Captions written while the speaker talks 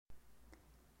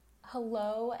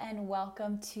Hello and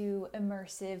welcome to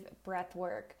Immersive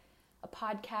Breathwork, a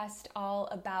podcast all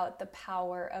about the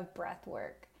power of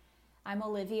breathwork. I'm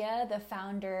Olivia, the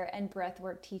founder and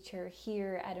breathwork teacher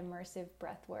here at Immersive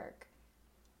Breathwork.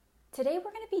 Today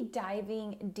we're going to be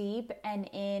diving deep and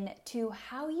into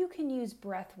how you can use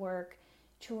breathwork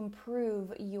to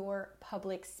improve your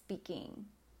public speaking.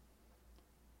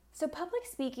 So public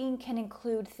speaking can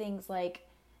include things like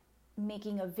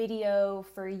making a video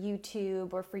for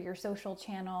YouTube or for your social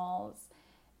channels,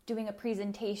 doing a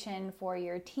presentation for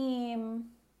your team,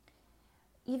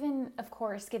 even, of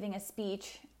course, giving a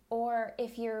speech, or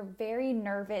if you're very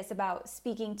nervous about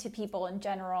speaking to people in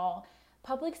general,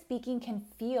 public speaking can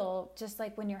feel just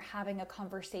like when you're having a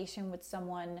conversation with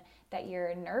someone that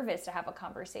you're nervous to have a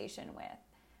conversation with.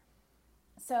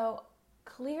 So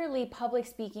clearly, public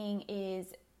speaking is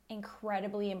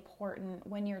incredibly important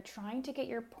when you're trying to get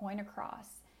your point across.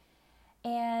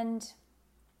 And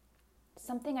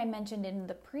something I mentioned in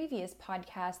the previous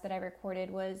podcast that I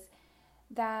recorded was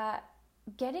that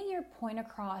getting your point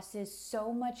across is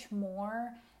so much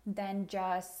more than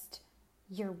just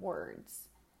your words.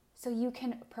 So you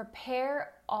can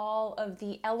prepare all of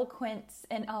the eloquence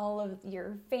and all of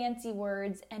your fancy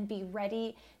words and be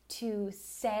ready to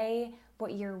say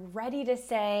what you're ready to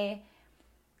say.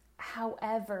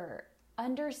 However,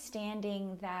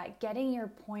 understanding that getting your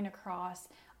point across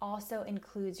also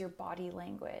includes your body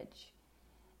language.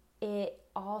 It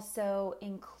also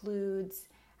includes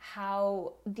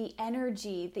how the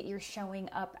energy that you're showing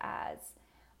up as,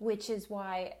 which is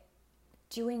why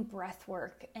doing breath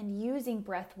work and using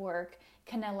breath work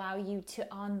can allow you to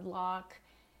unlock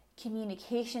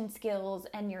communication skills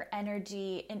and your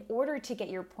energy in order to get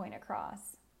your point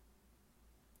across.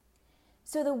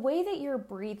 So the way that you're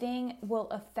breathing will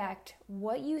affect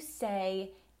what you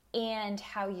say and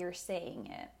how you're saying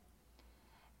it.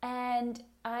 And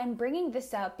I'm bringing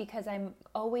this up because I'm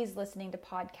always listening to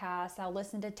podcasts. I'll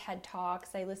listen to TED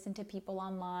Talks. I listen to people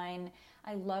online.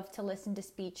 I love to listen to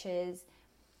speeches.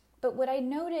 But what I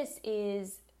notice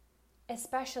is,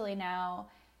 especially now,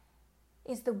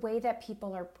 is the way that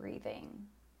people are breathing.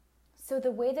 So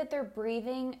the way that they're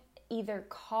breathing either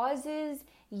causes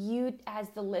you as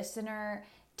the listener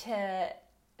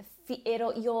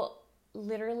you'll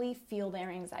literally feel their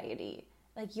anxiety.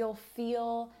 Like you'll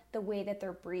feel the way that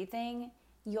they're breathing.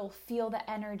 You'll feel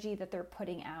the energy that they're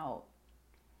putting out.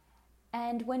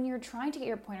 And when you're trying to get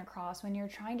your point across, when you're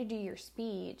trying to do your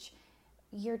speech,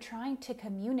 you're trying to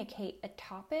communicate a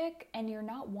topic and you're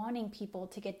not wanting people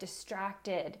to get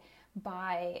distracted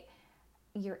by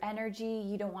your energy.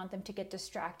 You don't want them to get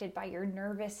distracted by your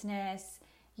nervousness.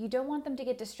 You don't want them to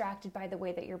get distracted by the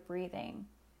way that you're breathing.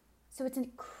 So it's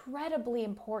incredibly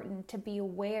important to be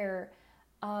aware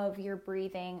of your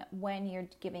breathing when you're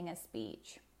giving a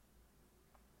speech.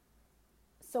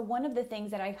 So one of the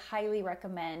things that I highly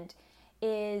recommend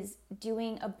is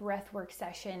doing a breathwork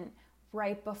session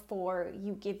right before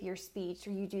you give your speech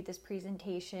or you do this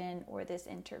presentation or this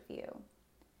interview.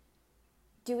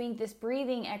 Doing these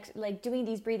breathing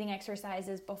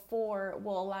exercises before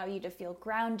will allow you to feel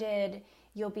grounded.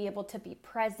 You'll be able to be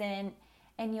present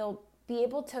and you'll be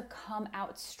able to come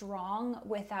out strong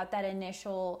without that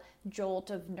initial jolt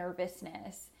of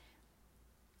nervousness.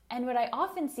 And what I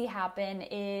often see happen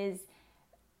is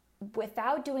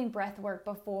without doing breath work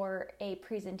before a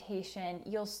presentation,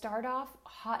 you'll start off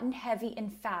hot and heavy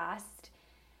and fast,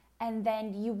 and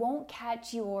then you won't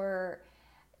catch your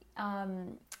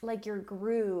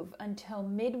groove until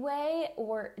midway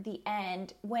or the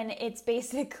end when it's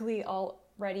basically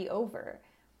already over.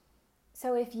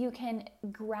 So if you can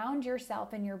ground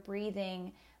yourself in your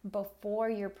breathing before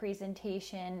your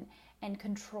presentation and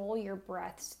control your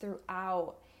breaths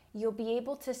throughout, you'll be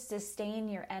able to sustain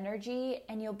your energy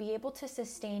and you'll be able to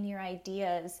sustain your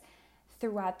ideas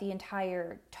throughout the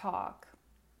entire talk.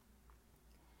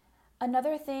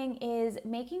 Another thing is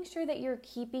making sure that you're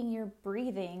keeping your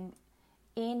breathing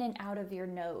in and out of your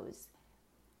nose.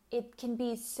 It can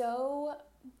be so,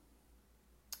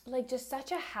 just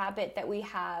such a habit that we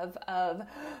have of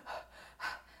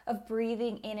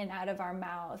breathing in and out of our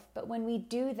mouth. But when we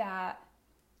do that,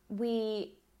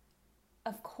 we,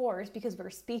 of course, because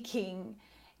we're speaking,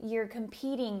 you're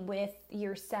competing with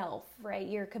yourself, right?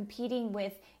 You're competing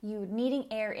with you needing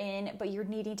air in, but you're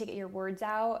needing to get your words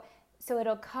out. So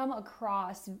it'll come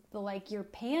across like you're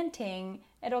panting.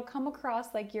 It'll come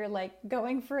across like you're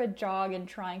going for a jog and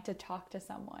trying to talk to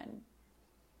someone.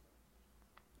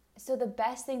 So the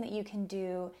best thing that you can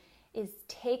do is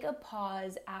take a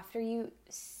pause after you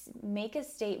make a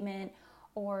statement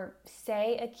or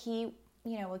say a key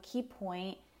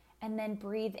point, and then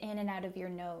breathe in and out of your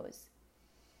nose.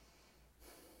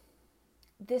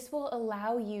 this will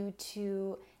allow you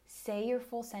to say your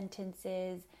full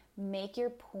sentences, make your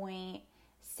point,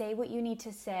 say what you need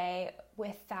to say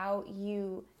without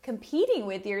you competing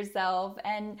with yourself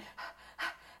and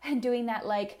doing that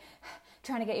like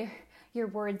trying to get your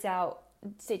words out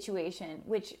situation,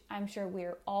 which I'm sure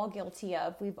we're all guilty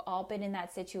of. We've all been in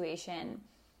that situation.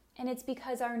 And it's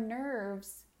because our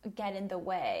nerves get in the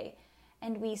way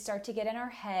and we start to get in our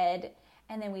head,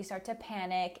 and then we start to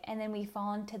panic, and then we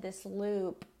fall into this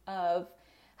loop of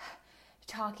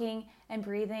talking and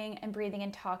breathing and breathing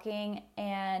and talking,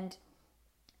 and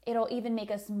it'll even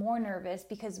make us more nervous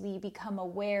because we become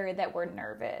aware that we're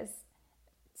nervous.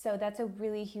 So that's a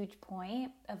really huge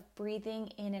point of breathing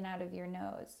in and out of your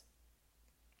nose.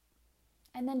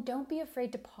 And then don't be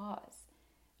afraid to pause,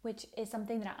 which is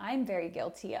something that I'm very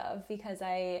guilty of because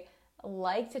I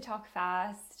like to talk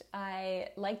fast. I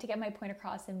like to get my point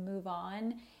across and move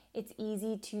on. It's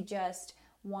easy to just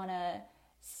want to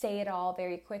say it all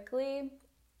very quickly,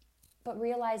 but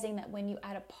realizing that when you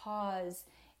add a pause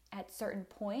at certain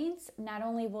points, not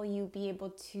only will you be able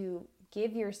to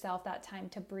give yourself that time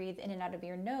to breathe in and out of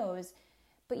your nose,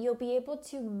 but you'll be able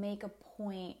to make a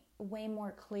point way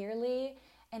more clearly,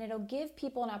 and it'll give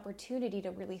people an opportunity to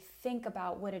really think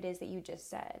about what it is that you just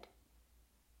said.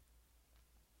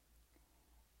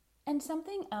 And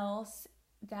something else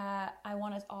that I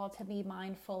want us all to be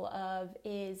mindful of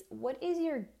is, what is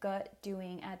your gut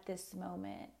doing at this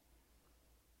moment?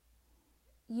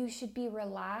 You should be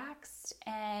relaxed,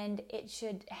 and it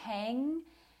should hang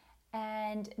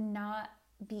and not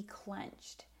be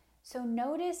clenched. So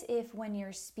notice if when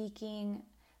you're speaking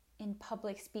in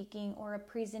public speaking or a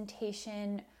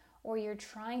presentation, or you're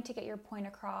trying to get your point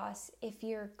across, if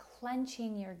you're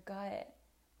clenching your gut.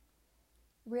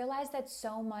 Realize that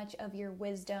so much of your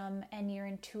wisdom and your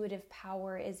intuitive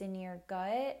power is in your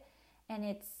gut, and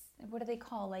it's, what do they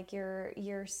call, like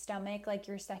your stomach, like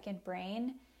your second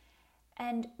brain.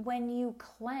 And when you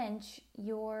clench,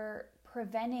 you're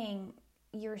preventing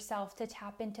yourself to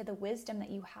tap into the wisdom that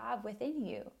you have within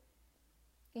you.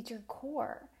 It's your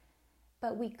core.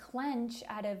 But we clench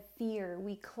out of fear.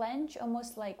 We clench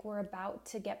almost like we're about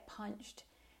to get punched.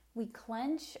 We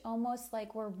clench almost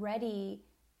like we're ready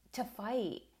to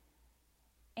fight.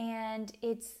 And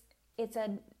it's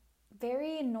a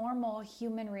very normal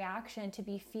human reaction to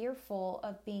be fearful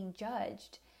of being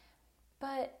judged.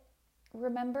 But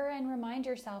remember and remind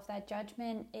yourself that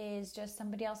judgment is just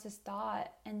somebody else's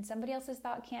thought, and somebody else's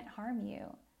thought can't harm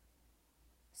you.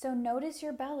 So notice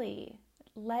your belly.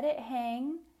 Let it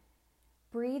hang.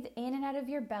 Breathe in and out of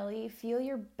your belly. Feel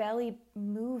your belly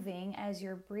moving as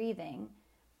you're breathing.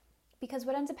 Because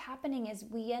what ends up happening is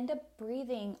we end up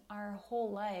breathing our whole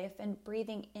life and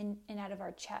breathing in and out of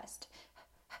our chest.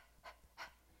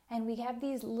 And we have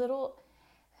these little,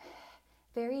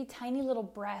 very tiny little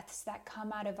breaths that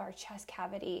come out of our chest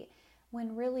cavity,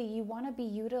 when really you want to be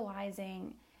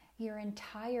utilizing your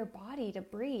entire body to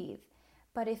breathe.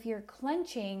 But if you're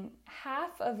clenching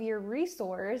half of your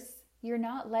resource, you're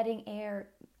not letting air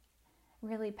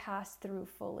really pass through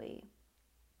fully.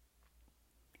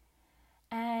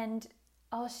 And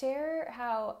I'll share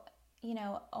how,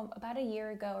 about a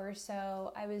year ago or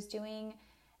so, I was doing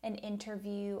an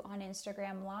interview on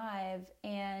Instagram Live,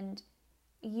 and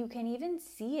you can even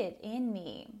see it in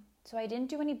me. So I didn't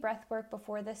do any breath work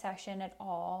before the session at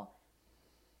all.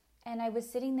 And I was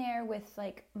sitting there with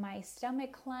like my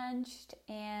stomach clenched,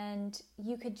 and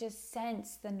you could just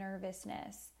sense the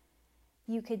nervousness.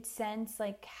 You could sense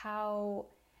like how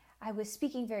I was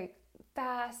speaking very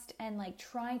fast and like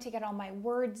trying to get all my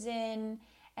words in,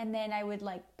 and then I would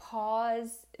like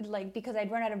pause, like because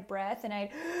I'd run out of breath,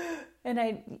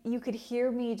 and you could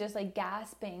hear me just like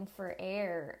gasping for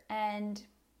air. And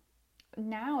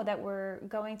now that we're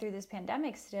going through this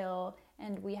pandemic still,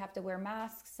 and we have to wear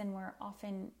masks and we're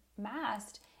often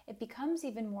masked, it becomes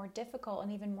even more difficult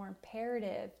and even more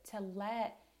imperative to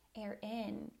let air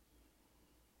in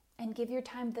and give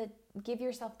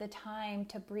yourself the time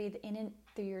to breathe in and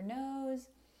through your nose,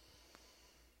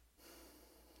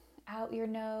 out your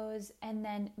nose, and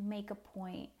then make a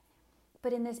point.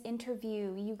 But in this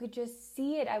interview, you could just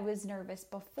see it. I was nervous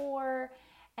before,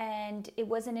 and it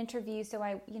was an interview, so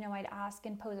I'd ask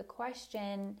and pose a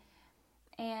question.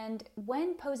 And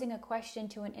when posing a question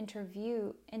to an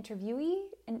interviewee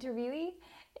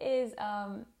is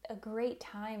a great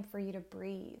time for you to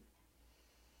breathe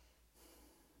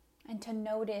and to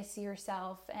notice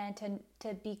yourself, and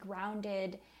to be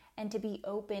grounded and to be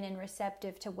open and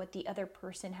receptive to what the other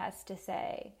person has to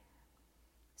say.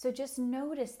 So just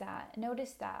notice that.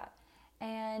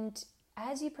 And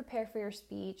as you prepare for your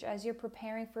speech, as you're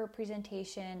preparing for a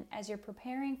presentation, as you're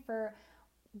preparing for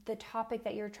the topic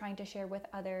that you're trying to share with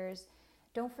others,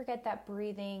 don't forget that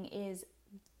breathing is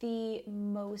the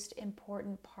most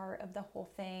important part of the whole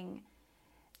thing.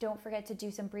 Don't forget to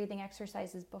do some breathing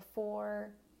exercises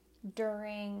before,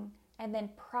 during, and then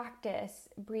practice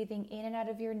breathing in and out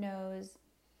of your nose,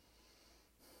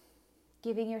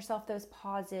 giving yourself those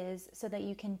pauses so that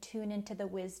you can tune into the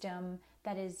wisdom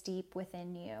that is deep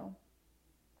within you.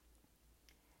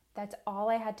 That's all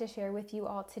I had to share with you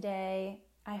all today.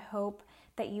 I hope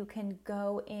that you can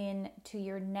go into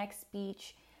your next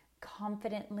speech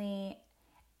confidently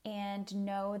and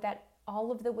know that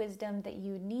all of the wisdom that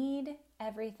you need,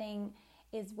 everything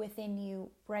is within you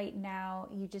right now.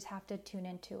 You just have to tune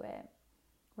into it.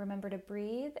 Remember to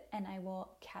breathe, and I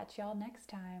will catch y'all next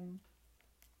time.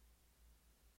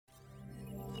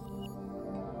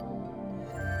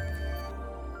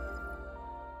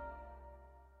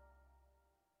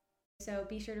 So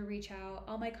be sure to reach out.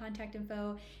 All my contact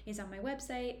info is on my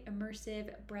website,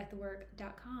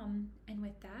 immersivebreathwork.com. And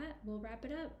with that, we'll wrap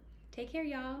it up. Take care,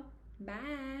 y'all.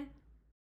 Bye.